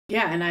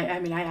Yeah, and I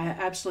mean, I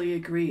absolutely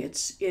agree.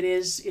 It's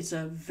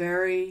a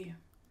very,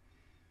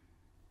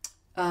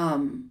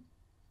 um,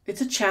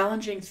 it's a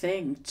challenging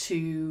thing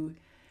to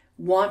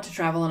want to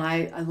travel, and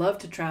I love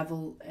to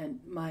travel. And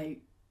my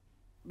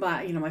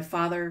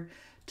father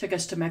took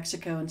us to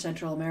Mexico and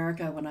Central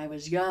America when I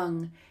was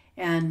young,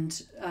 and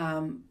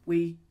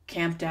we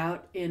camped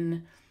out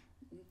in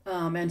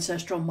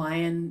ancestral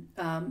Mayan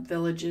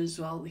villages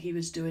while he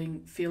was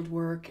doing field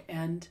work,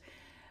 and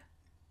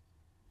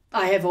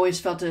I have always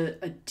felt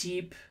a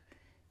deep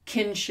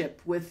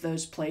kinship with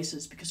those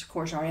places because, of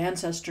course, our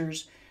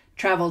ancestors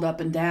traveled up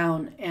and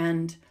down,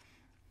 and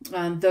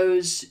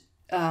those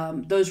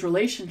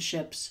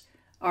relationships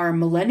are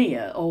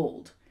millennia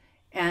old,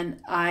 and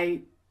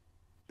I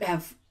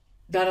have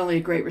not only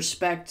a great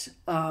respect,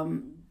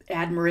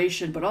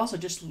 admiration, but also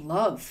just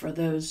love for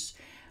those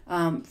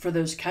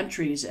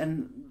countries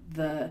and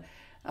the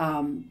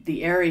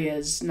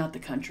areas, not the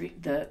country,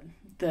 the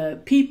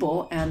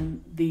people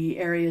and the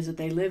areas that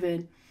they live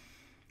in.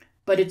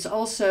 But it's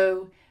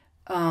also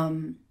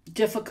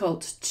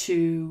difficult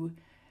to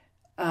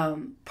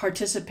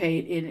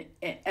participate in,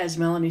 as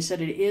Melanie said,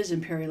 it is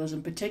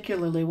imperialism.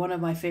 Particularly, one of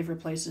my favorite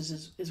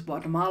places is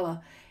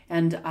Guatemala,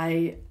 and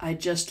I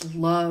just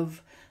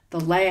love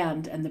the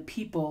land and the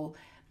people.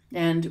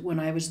 And when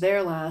I was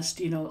there last,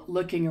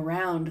 looking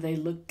around, they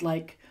looked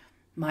like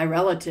my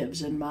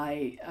relatives and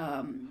my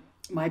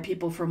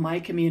people from my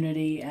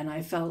community, and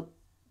I felt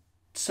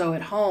so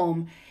at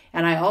home.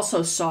 And I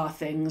also saw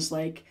things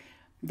like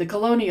the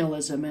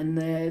colonialism and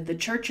the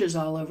churches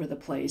all over the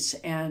place,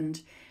 and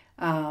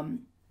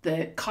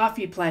the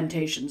coffee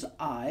plantations.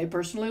 I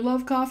personally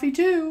love coffee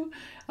too,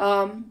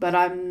 but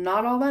I'm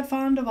not all that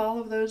fond of all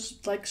of those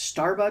like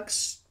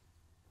Starbucks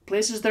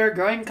places that are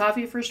growing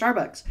coffee for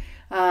Starbucks.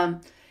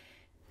 Um,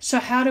 so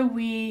how do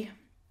we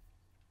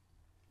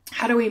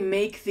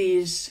make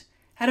these?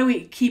 How do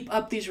we keep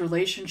up these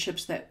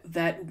relationships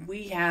that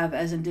we have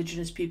as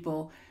Indigenous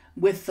people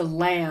with the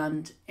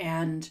land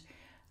and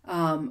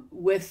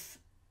with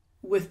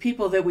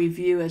people that we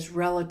view as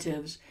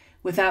relatives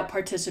without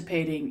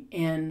participating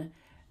in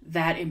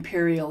that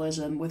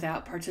imperialism,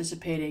 without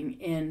participating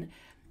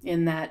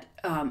in that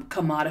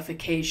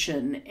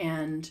commodification,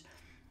 and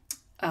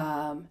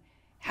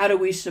how do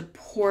we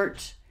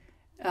support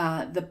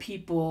the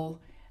people,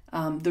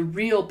 the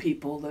real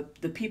people,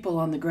 the people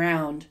on the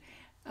ground,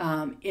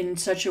 in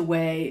such a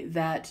way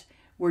that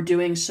we're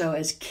doing so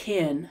as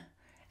kin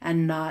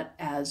and not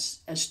as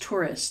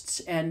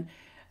tourists. And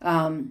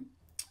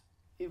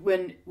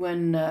when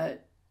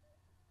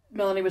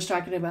Melanie was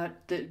talking about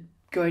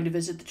going to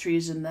visit the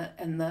trees and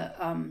the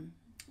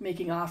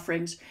making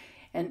offerings,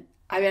 and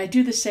I mean I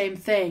do the same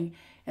thing.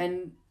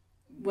 And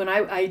when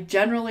I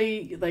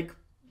generally like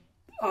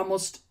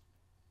almost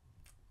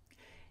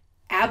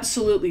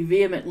absolutely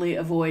vehemently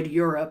avoid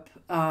Europe,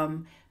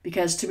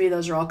 because to me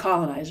those are all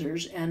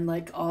colonizers, and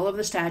like all of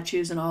the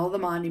statues and all of the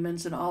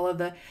monuments and all of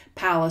the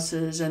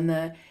palaces and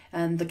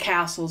the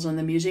castles and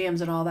the museums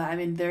and all that. I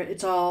mean,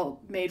 it's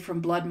all made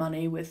from blood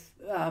money with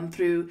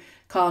through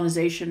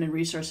colonization and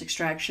resource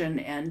extraction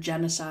and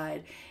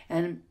genocide,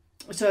 and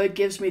so it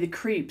gives me the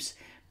creeps.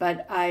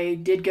 But I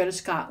did go to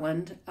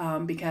Scotland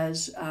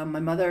because my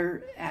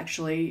mother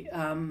actually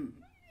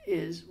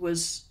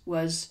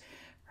was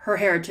her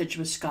heritage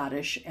was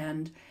Scottish,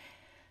 and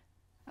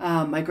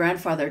my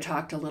grandfather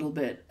talked a little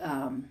bit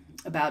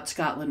about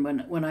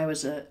Scotland when I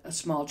was a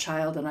small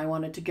child, and I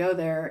wanted to go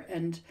there.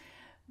 And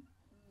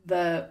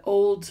the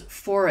old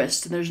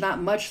forest, and there's not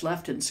much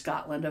left in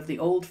Scotland of the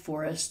old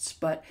forests,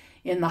 but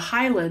in the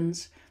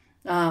Highlands,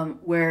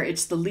 where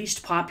it's the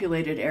least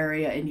populated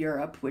area in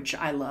Europe, which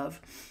I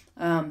love.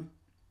 Um,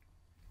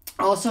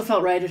 I also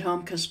felt right at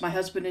home because my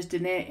husband is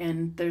Dene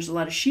and there's a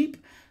lot of sheep,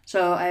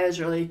 so I was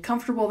really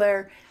comfortable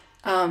there.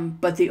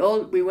 But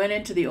we went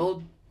into the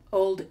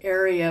old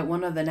area,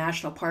 one of the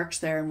national parks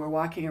there, and we're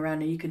walking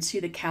around, and you can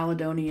see the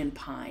Caledonian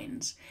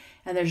pines,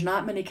 and there's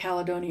not many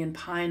Caledonian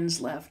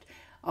pines left.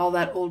 All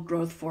that old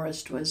growth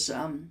forest was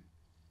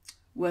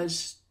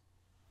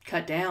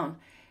cut down.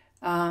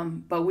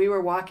 But we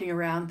were walking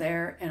around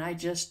there, and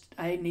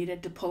I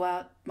needed to pull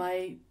out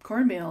my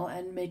cornmeal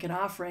and make an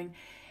offering,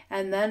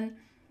 and then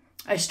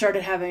I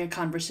started having a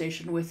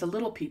conversation with the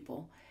little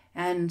people.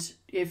 And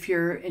if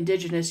you're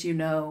Indigenous, you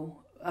know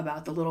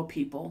about the little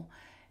people,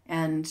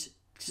 and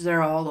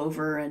they're all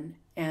over,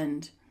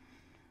 and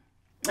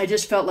I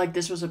just felt like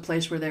this was a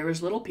place where there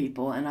was little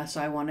people, and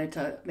so I wanted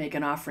to make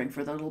an offering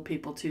for the little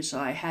people too. So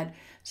I had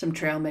some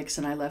trail mix,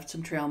 and I left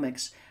some trail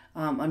mix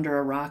under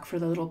a rock for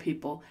the little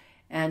people.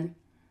 And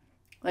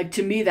like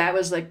to me, that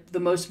was like the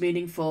most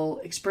meaningful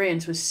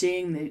experience, was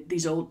seeing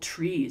these old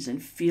trees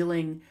and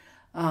feeling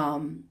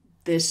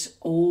this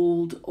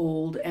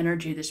old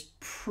energy, this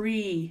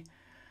pre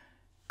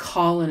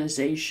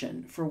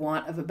colonization, for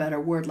want of a better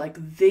word.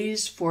 Like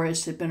these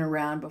forests had been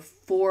around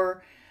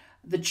before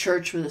the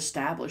church was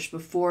established,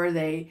 before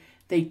they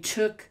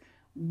took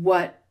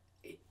what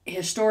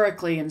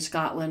historically in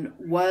Scotland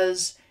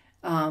was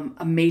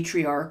a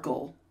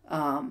matriarchal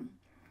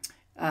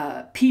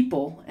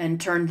people and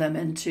turned them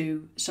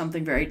into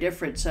something very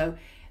different. So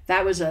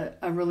that was a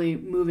really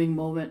moving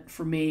moment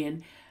for me.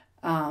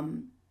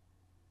 And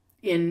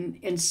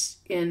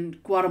in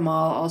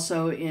Guatemala,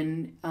 also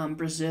in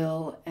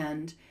Brazil,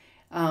 and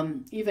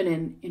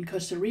even in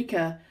Costa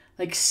Rica,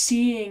 like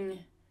seeing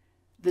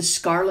the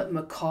scarlet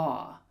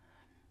macaw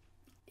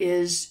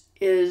is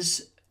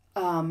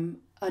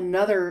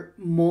another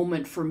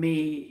moment for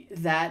me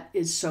that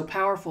is so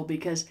powerful,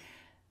 because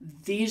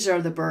these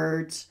are the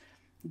birds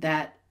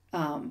that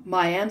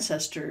my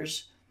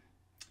ancestors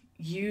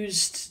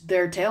used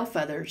their tail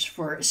feathers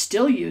for,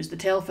 still use the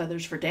tail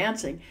feathers for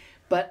dancing.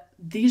 But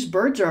these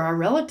birds are our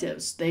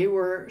relatives. They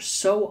were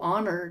so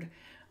honored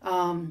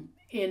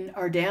in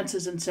our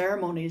dances and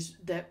ceremonies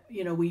that,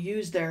 we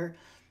use their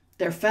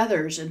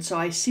feathers. And so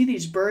I see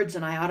these birds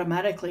and I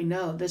automatically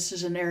know this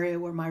is an area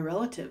where my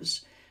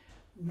relatives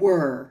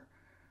were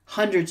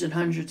hundreds and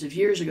hundreds of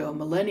years ago,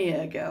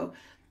 millennia ago.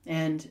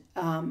 And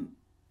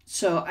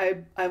so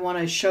I want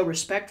to show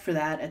respect for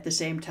that. At the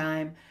same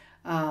time,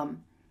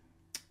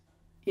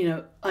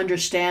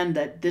 understand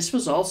that this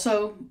is,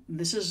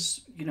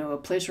 a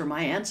place where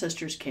my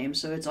ancestors came.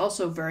 So it's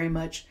also very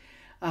much,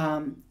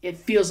 it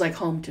feels like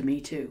home to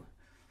me too.